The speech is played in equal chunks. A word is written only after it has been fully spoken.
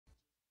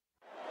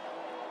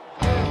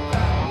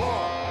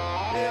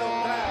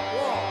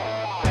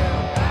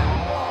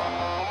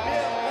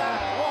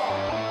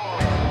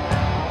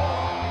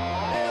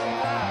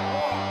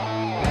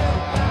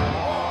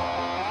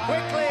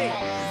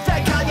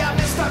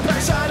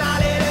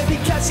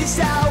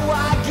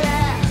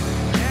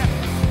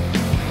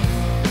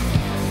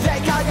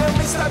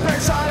Mr.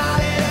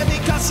 Personality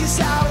because you're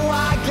so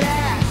ugly.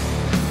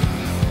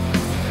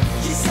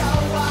 You're so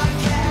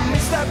ugly.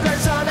 Mr.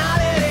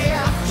 Personality,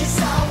 you're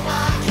so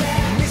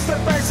ugly. Mr.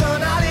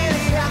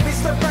 Personality,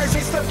 Mr.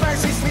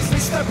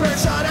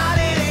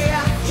 Personality,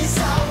 you're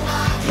so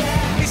ugly.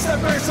 Mr.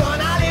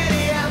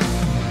 Personality.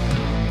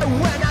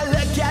 When I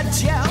look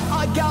at you,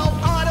 I go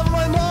out of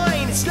my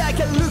mind. It's like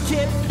I'm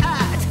looking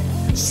at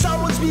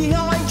someone's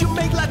behind you,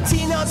 make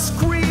Latinos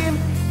scream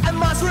and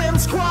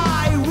Muslims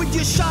cry with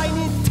your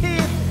shiny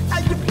teeth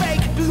and your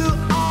fake blue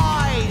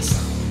eyes.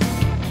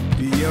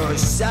 You're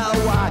so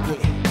ugly.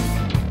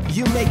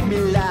 You make me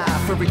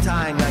laugh every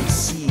time I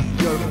see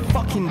your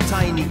fucking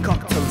tiny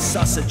cocktail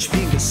sausage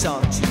fingers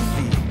on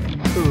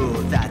TV.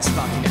 Ooh, that's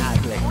fucking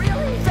ugly.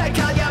 Really? They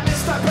call you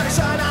Mr.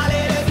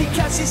 Personality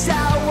because you're so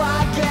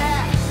ugly.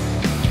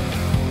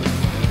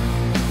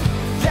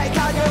 They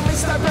call you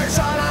Mr.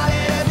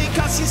 Personality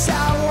because you're so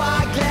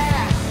ugly.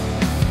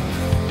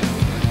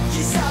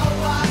 You're so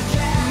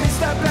ugly.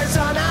 Mr.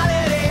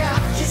 Personality,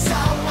 you're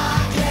so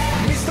ugly.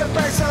 Mr.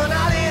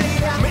 Personality,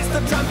 Mr.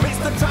 Trump,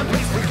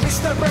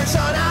 Mr.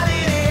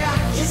 Personality,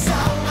 you're so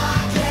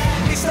ugly.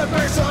 Mr.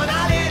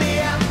 Personality.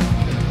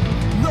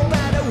 No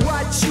matter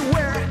what you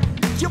wear,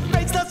 your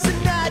face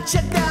doesn't match.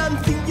 I don't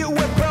think you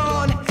were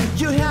born.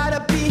 You had a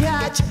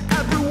BH.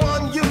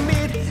 Everyone you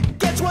meet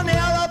gets one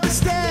hell of a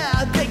stare.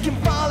 They can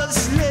fall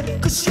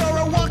asleep cause you're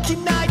a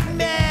walking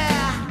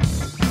nightmare.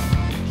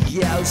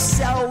 You're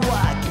so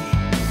ugly.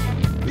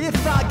 If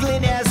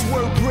ugliness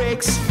were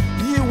bricks,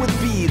 you would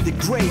be the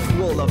Great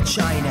Wall of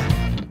China.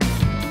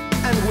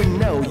 And we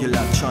know you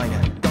love China,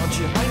 don't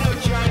you? I know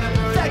China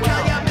very They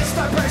call well. you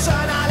Mr.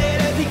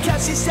 Personality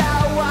because you're so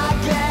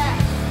ugly.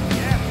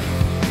 Yeah.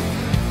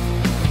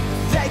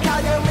 They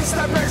call you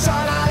Mr.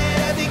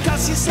 Personality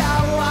because you're so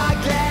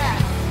ugly.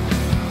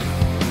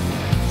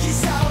 You're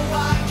so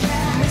ugly.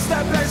 Mr.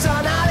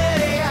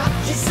 Personality,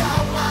 you're so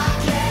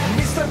ugly.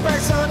 Mr.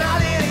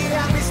 Personality,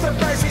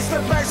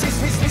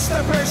 Mr.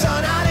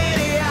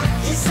 Personality,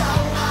 you're so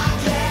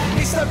ugly.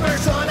 Mr.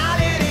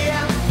 Personality.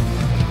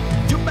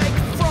 You make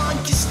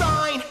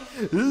Frankenstein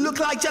look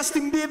like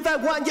Justin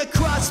Bieber when you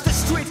cross the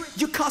street.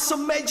 You cause a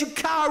major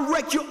car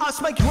wreck. You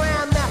ask my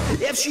grandma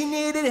if she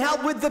needed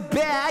help with the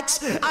bags.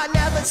 I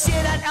never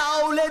seen that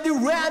old lady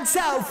ran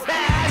so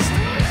fast.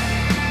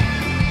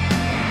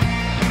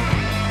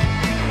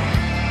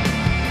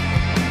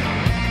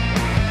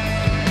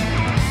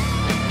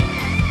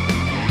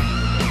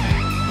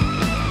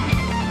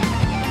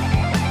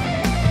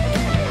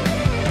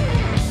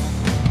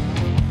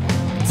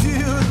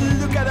 Dude,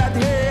 look at that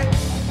hair.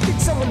 Did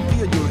someone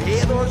peel your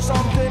head or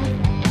something?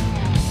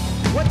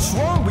 What's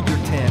wrong with your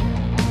tan?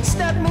 Is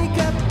that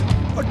makeup?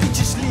 Or did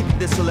you sleep in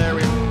the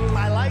solarium?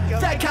 I like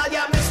him. They call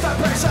you Mr.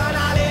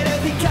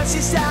 Personality because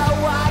you're so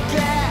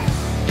ugly.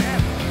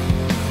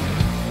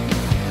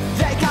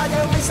 They call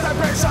you Mr.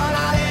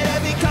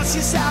 Personality because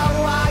you're so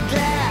ugly.